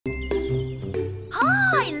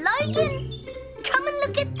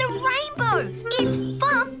It's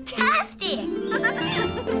fantastic!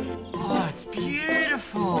 Oh, it's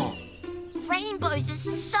beautiful. Rainbows are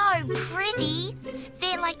so pretty.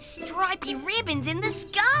 They're like stripy ribbons in the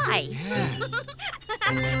sky. Yeah.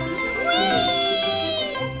 Whee!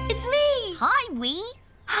 It's me! Hi, Wee.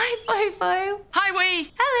 Hi, Fo-Fo. Hi,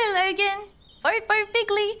 Wee. Hello, Logan. Fo-Fo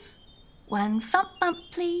Figgily. One thump bump,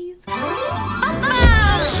 please. Bump bump!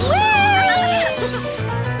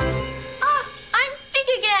 Oh, I'm big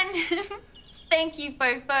again. Thank you,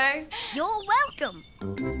 Fo-Fo. You're welcome.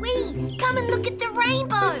 Wee, come and look at the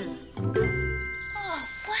rainbow. Oh,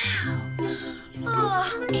 wow.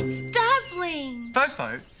 Oh, it's dazzling.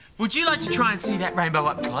 Fo-Fo, would you like to try and see that rainbow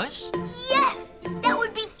up close? Yes, that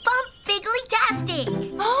would be Figgly-tastic.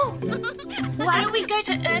 Oh, why don't we go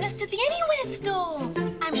to Ernest at the Anywhere store?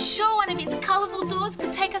 I'm sure one of his colourful doors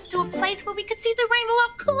could take us to a place where we could see the rainbow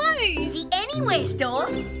up close. The Anywhere store?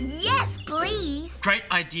 Yes, please. Great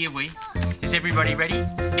idea, Wee. Is everybody ready?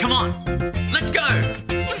 Come on, let's go.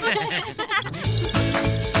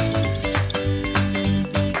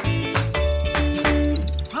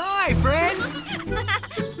 Hi, friends.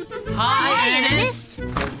 Hi, Ernest.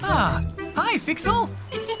 Hi, Fixel.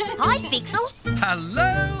 Hi, Fixel.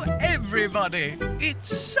 Hello, everybody.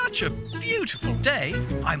 It's such a beautiful day.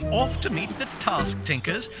 I'm off to meet the task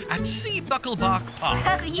tinkers at Sea Bucklebark Park.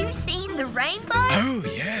 Have you seen the rainbow? Oh,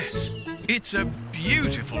 yes. It's a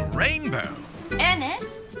beautiful rainbow.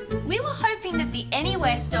 Ernest, we were hoping that the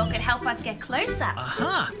Anywhere store could help us get closer.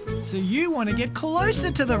 Aha. So you want to get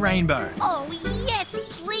closer to the rainbow. Oh, yes,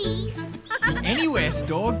 please. The Anywhere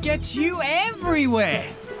store gets you everywhere.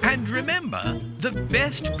 And remember, the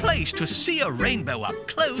best place to see a rainbow up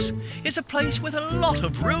close is a place with a lot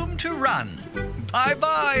of room to run.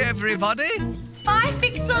 Bye-bye, everybody. Bye,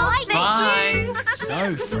 Fixel. Thank Bye. you.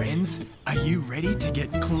 So, friends, are you ready to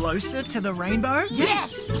get closer to the rainbow?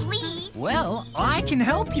 Yes, please. Well, I can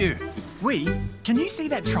help you. Wee, can you see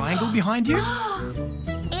that triangle behind you?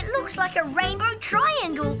 It looks like a rainbow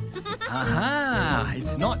triangle. Aha!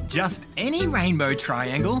 It's not just any rainbow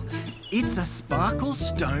triangle. It's a sparkle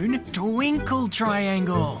stone twinkle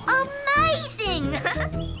triangle. Amazing!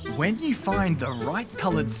 When you find the right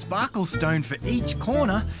coloured sparkle stone for each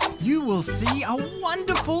corner, you will see a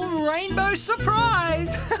wonderful rainbow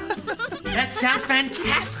surprise. That sounds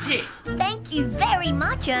fantastic. Thank you very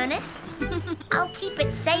much, Ernest. I'll keep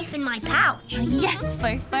it safe in my pouch. Yes,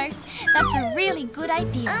 Fo-Fo. That's a really good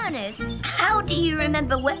idea. Ernest, how do you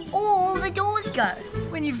remember where all the doors go?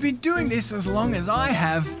 When you've been doing this as long as I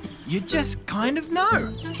have, you just kind of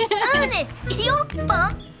know. Ernest, you're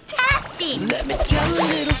fantastic! Let me tell a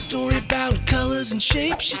little story about colors and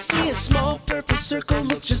shapes. You see a small purple circle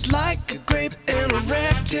looks just like a grape, and a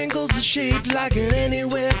rectangle's the shape like an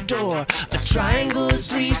anywhere door. A triangle is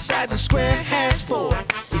three sides, a square has four.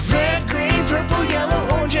 Red, green, purple, yellow,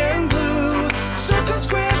 orange, and blue. Circles,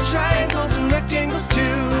 squares, triangles, and rectangles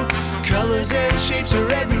too. Colors and shapes are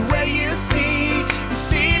everywhere you see.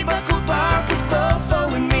 See Buckle Bark with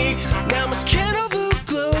Fo-Fo and me. Now Miss Kettle Blue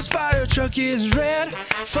glows, fire truck is red.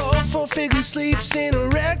 Fo-Fo Figgily sleeps in a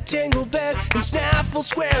rectangle bed. And Snaffle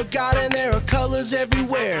Square garden, there are colors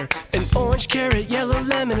everywhere. An orange, carrot, yellow,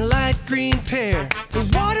 lemon, light green pear. The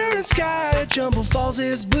water and sky at Jumble Falls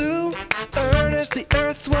is blue. Ernest the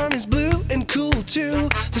earthworm is blue and cool too.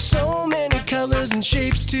 There's so many colors and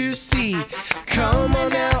shapes to see. Come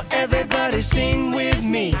on now, everybody sing with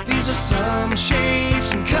me. These are some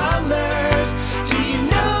shapes and colors. Do you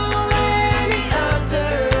know any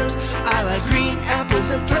others? I like green apples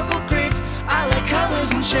and purple grapes. I like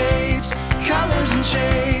colors and shapes, colors and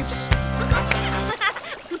shapes.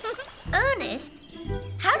 Ernest,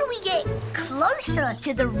 how do we get closer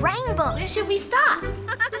to the rainbow? Where should we start?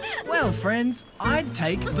 Well, friends, I'd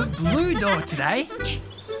take the blue door today.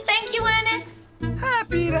 Thank you, Ernest.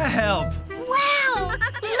 Happy to help. Wow!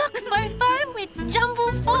 Look, Fo-Fo, it's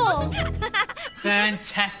Jumble Falls.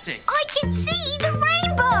 Fantastic. I can see the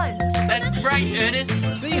rainbow! That's great, Ernest.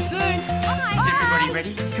 See you soon. Is everybody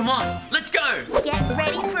ready? Come on, let's go. Get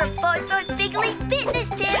ready for a Fo-Fo Figgily fitness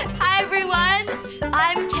tip! Hi everyone,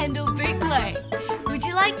 I'm Kendall Bootglow. Would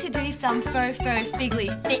you like to do some Fo-Fo Figgily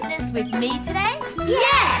fitness with me today?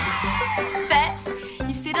 Yes! First,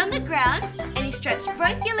 you sit on the ground and you stretch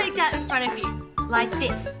both your legs out in front of you, like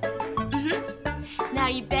this. Now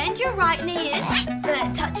you bend your right knee in so that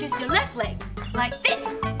it touches your left leg, like this.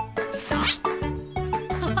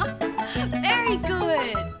 Very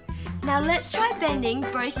good. Now let's try bending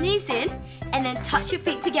both knees in and then touch your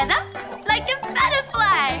feet together like a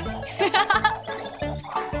butterfly.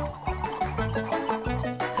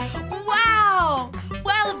 Wow!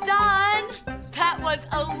 Well done! That was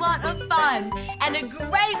a lot of fun and a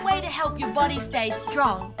great way to help your body stay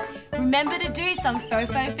strong. Remember to do some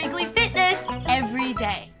Fo-Fo Figgily fitness every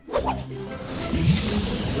day.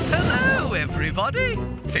 Hello, everybody.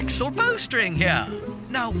 Fixel Bowstring here.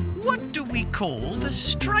 Now, what do we call the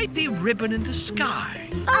stripy ribbon in the sky?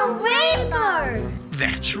 A rainbow!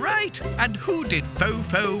 That's right. And who did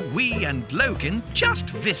Fo-Fo, Wee and Logan just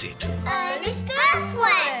visit? Ernest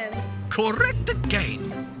Earthworm! Correct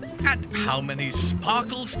again. And how many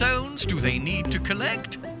sparkle stones do they need to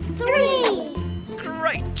collect? 3!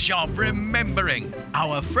 Great job remembering.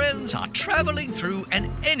 Our friends are traveling through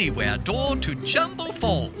an anywhere door to Jumble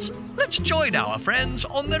Falls. Let's join our friends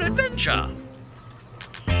on their adventure.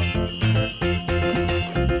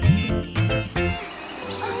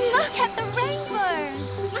 Oh, look at the rainbow!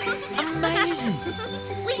 Amazing.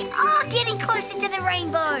 We are getting closer to the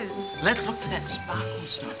rainbow! Let's look for that sparkle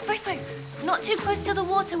stone. Fo-Fo, not too close to the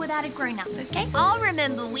water without a grown-up, okay? I'll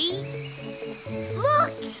remember, Wee.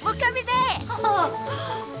 Look! Look over there! Oh,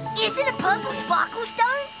 Is it a purple sparkle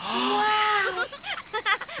stone? wow!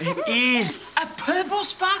 It is a purple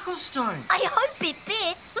sparkle stone. I hope it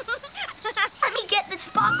fits. Let me get the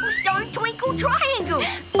sparkle stone twinkle triangle.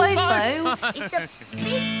 Fo-Fo, It's a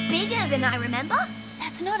bit bigger than I remember.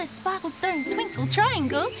 that's not a sparkle stone twinkle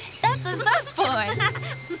triangle. That's a surfboard.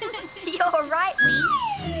 You're right, Wee.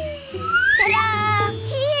 Ta-da!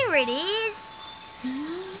 Here it is.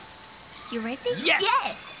 You ready? Yes.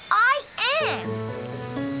 Yes, I am.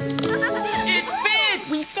 It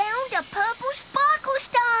fits! We found a purple sparkle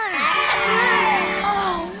stone.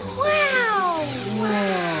 Oh, wow!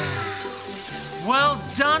 Well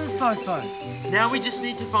done, Fo-Fo. Now we just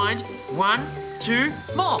need to find 1, 2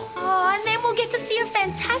 more. Oh, and then we'll get to see a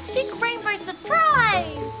fantastic rainbow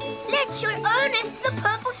surprise. Let's show Ernest the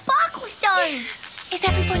purple sparkle stone. Is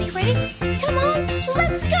everybody ready? Come on,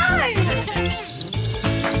 let's go!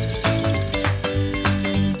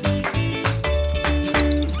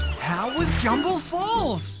 How was Jumble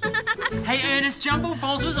Falls? Hey, Ernest, Jumble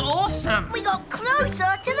Falls was awesome. We got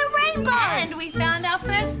closer to the rainbow. And we found our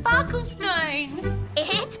first sparkle stone.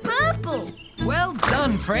 It's purple. Well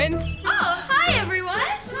done, friends. Oh, hi, everyone.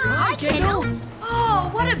 Hi, Kendall. Oh,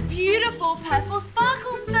 what a beautiful purple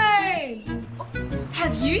sparkle stone.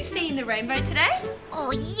 Have you seen the rainbow today?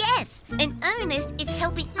 Oh, yes. And Ernest is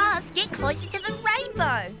helping us get closer to the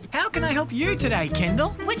rainbow. How can I help you today, Kendall?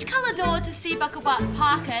 Which colour door to see Bucklebutt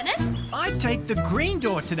Park, Ernest? I take the green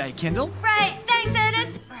door today, Kendall. Great, thanks,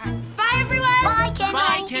 Ernest. Bye, everyone. Bye, Kendall.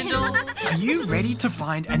 Bye, Kendall. Are you ready to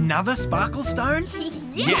find another sparkle stone?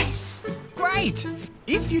 Yes. Great!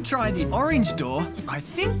 If you try the orange door, I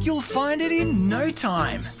think you'll find it in no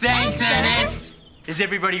time. Thanks, Ernest. Is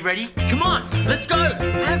everybody ready? Come on, let's go.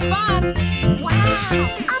 Have fun! Wow,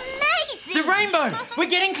 amazing. The rainbow. We're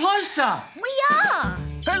getting closer. We are.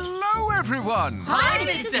 Hello, everyone! Hi,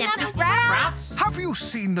 Mr. Sprouts. Have you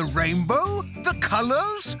seen the rainbow? The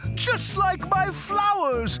colours? Just like my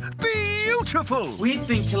flowers! Beautiful! We've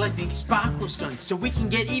been collecting sparkle stones so we can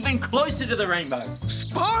get even closer to the rainbow.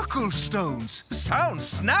 Sparkle stones! Sounds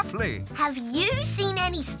snaffly! Have you seen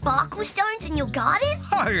any sparkle stones in your garden?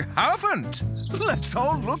 I haven't! Let's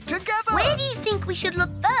all look together! Where do you think we should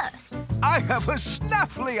look first? I have a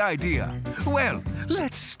snaffly idea! Well,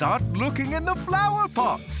 let's start looking in the flower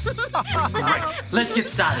pots! Let's get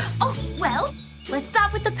started. Oh, well, let's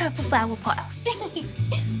start with the purple flower pot.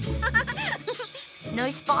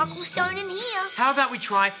 No sparkle stone in here. How about we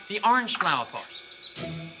try the orange flower pot?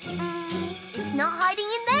 It's not hiding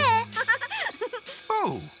in there.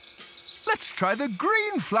 Oh, let's try the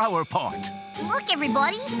green flower pot! Look,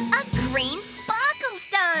 everybody, a green sparkle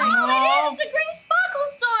stone. Oh, it is a green sparkle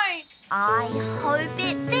stone. I hope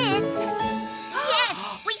it fits. Yes,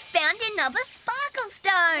 we found another sparkle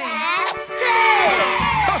stone. That's good.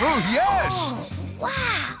 Oh, yes!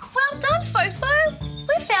 Wow. Well done, Fo-Fo.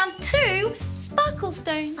 We found 2 sparkle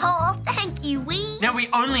stones. Oh, thank you, Wee. Now we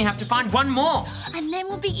only have to find one more. And then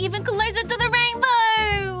we'll be even closer to the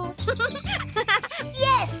rainbow.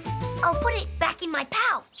 Yes, I'll put it back in my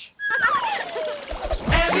pouch.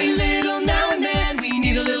 Every little now and then we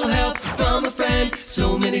need a little help from a friend.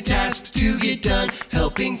 So many tasks to get done.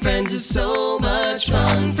 Helping friends is so much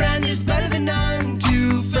fun. Friend is better than none.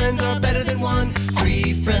 2 friends are better than 1.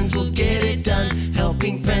 3 friends will get it done.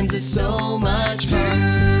 Helping friends is so much fun.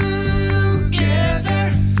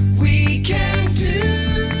 Together we can do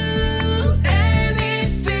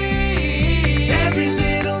anything. Every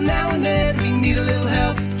little now and then we need a little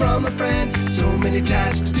help from a friend. So many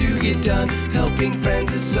tasks to get done. Helping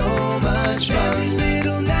friends is so much fun. Every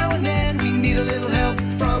little now and then we need a little help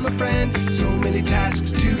from a friend. So many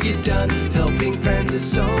tasks to get done. Helping friends is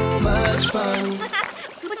so much fun.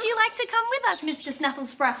 But Would you like to come with us, Mr.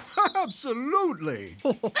 Snafflesprout? Absolutely.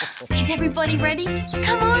 Is everybody ready?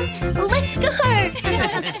 Come on, let's go!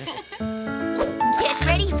 Get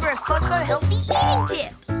ready for a Fo-Fo healthy eating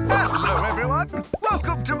tip. Hello, everyone.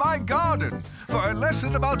 Welcome to my garden for a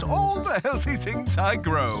lesson about all the healthy things I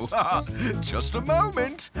grow. Just a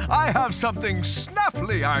moment. I have something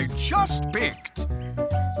snaffly I just picked.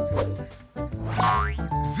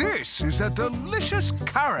 This is a delicious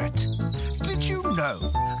carrot. Did you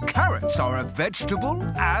know carrots are a vegetable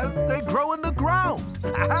and they grow in the ground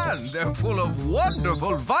and they're full of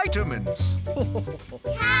wonderful vitamins?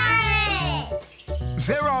 Carrot!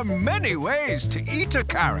 There are many ways to eat a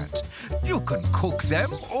carrot. You can cook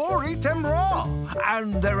them or eat them raw.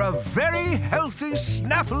 And they're a very healthy,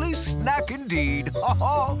 snaffly snack indeed.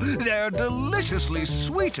 They're deliciously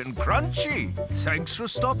sweet and crunchy. Thanks for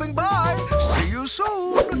stopping by. See you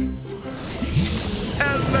soon.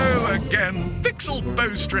 Hello again, Pixel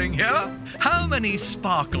Bowstring here. How many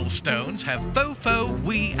sparkle stones have Fo-Fo,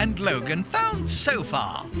 Wee and Logan found so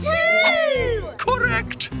far? 2!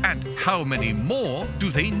 Correct! And how many more do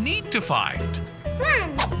they need to find?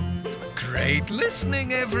 1. Great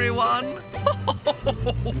listening, everyone.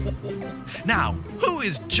 Now, who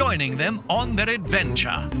is joining them on their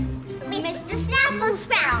adventure? Mr.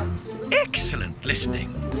 Snafflesprout. Excellent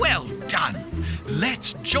listening. Well done.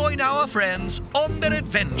 Let's join our friends on their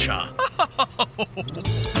adventure.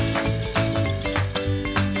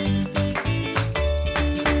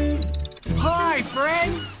 Hi,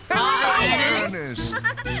 friends. Hi, Ernest.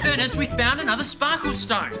 Ernest, we found another sparkle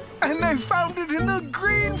stone. And they found it in the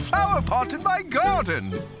green flower pot in my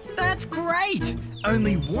garden. That's great.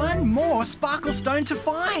 Only one more sparkle stone to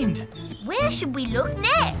find. Where should we look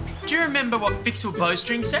next? Do you remember what Fixel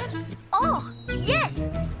Bowstring said? Oh, yes.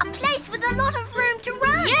 A place with a lot of room to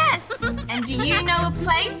run. Yes! And do you know a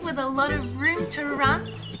place with a lot of room to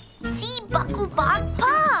run? See Bucklebark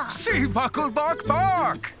Park. See Bucklebark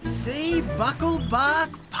Bark. See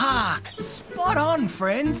Bucklebark Park. Spot on,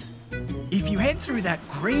 friends. If you head through that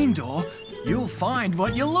green door, you'll find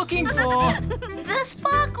what you're looking for. The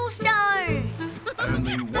Sparkle Stone.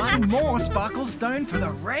 Only one more sparkle stone for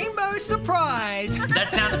the rainbow surprise.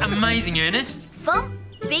 That sounds amazing, Ernest. Thump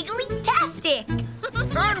Figgily-tastic.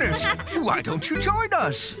 Ernest, why don't you join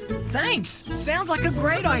us? Thanks. Sounds like a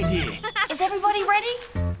great idea. Is everybody ready?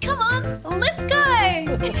 Come on, let's go!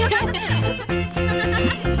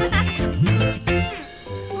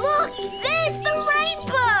 Look, there's the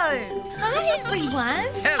rainbow. Hi, everyone.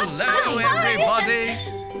 Hello, everybody.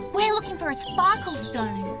 We're looking for a sparkle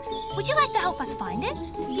stone. Would you like to help us find it?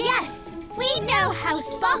 Yes, we know how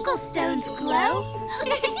sparkle stones glow.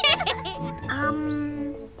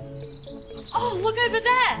 Oh, look over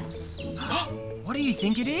there. What do you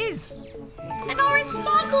think it is? An orange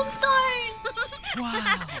sparkle stone.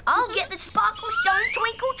 Wow. I'll get the Sparkle Stone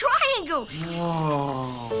Twinkle Triangle.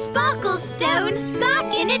 Whoa. Sparkle Stone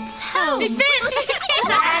back in its home. It fits.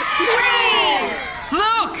 That's great.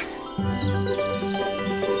 Look!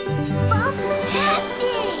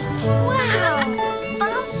 Fantastic! Wow!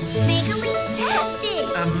 Figgily-tastic!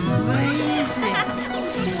 Amazing.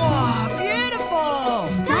 Wow, beautiful.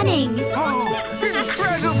 Stunning. Oh,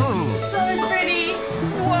 incredible. So pretty.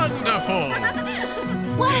 Wonderful.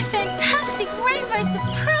 What a fantastic rainbow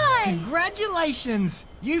surprise. Congratulations.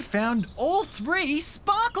 You found all 3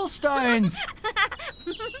 sparkle stones.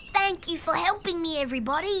 Thank you for helping me,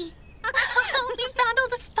 everybody. We found all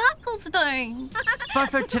the sparkle stones.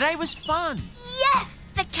 Fo-Fo, today was fun. Yes!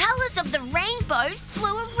 The colours of the rainbow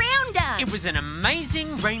flew around us. It was an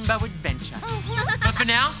amazing rainbow adventure. But for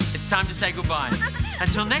now, it's time to say goodbye.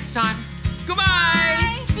 Until next time,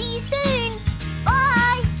 goodbye! See you soon.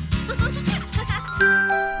 Bye.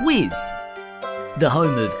 Wizz, the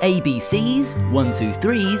home of ABCs, 1, 2,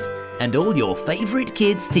 3s, and all your favourite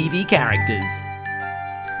kids' TV characters.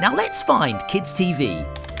 Now let's find kids' TV.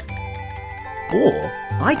 Or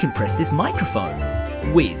I can press this microphone.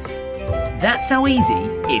 Wizz. That's how easy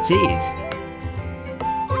it is.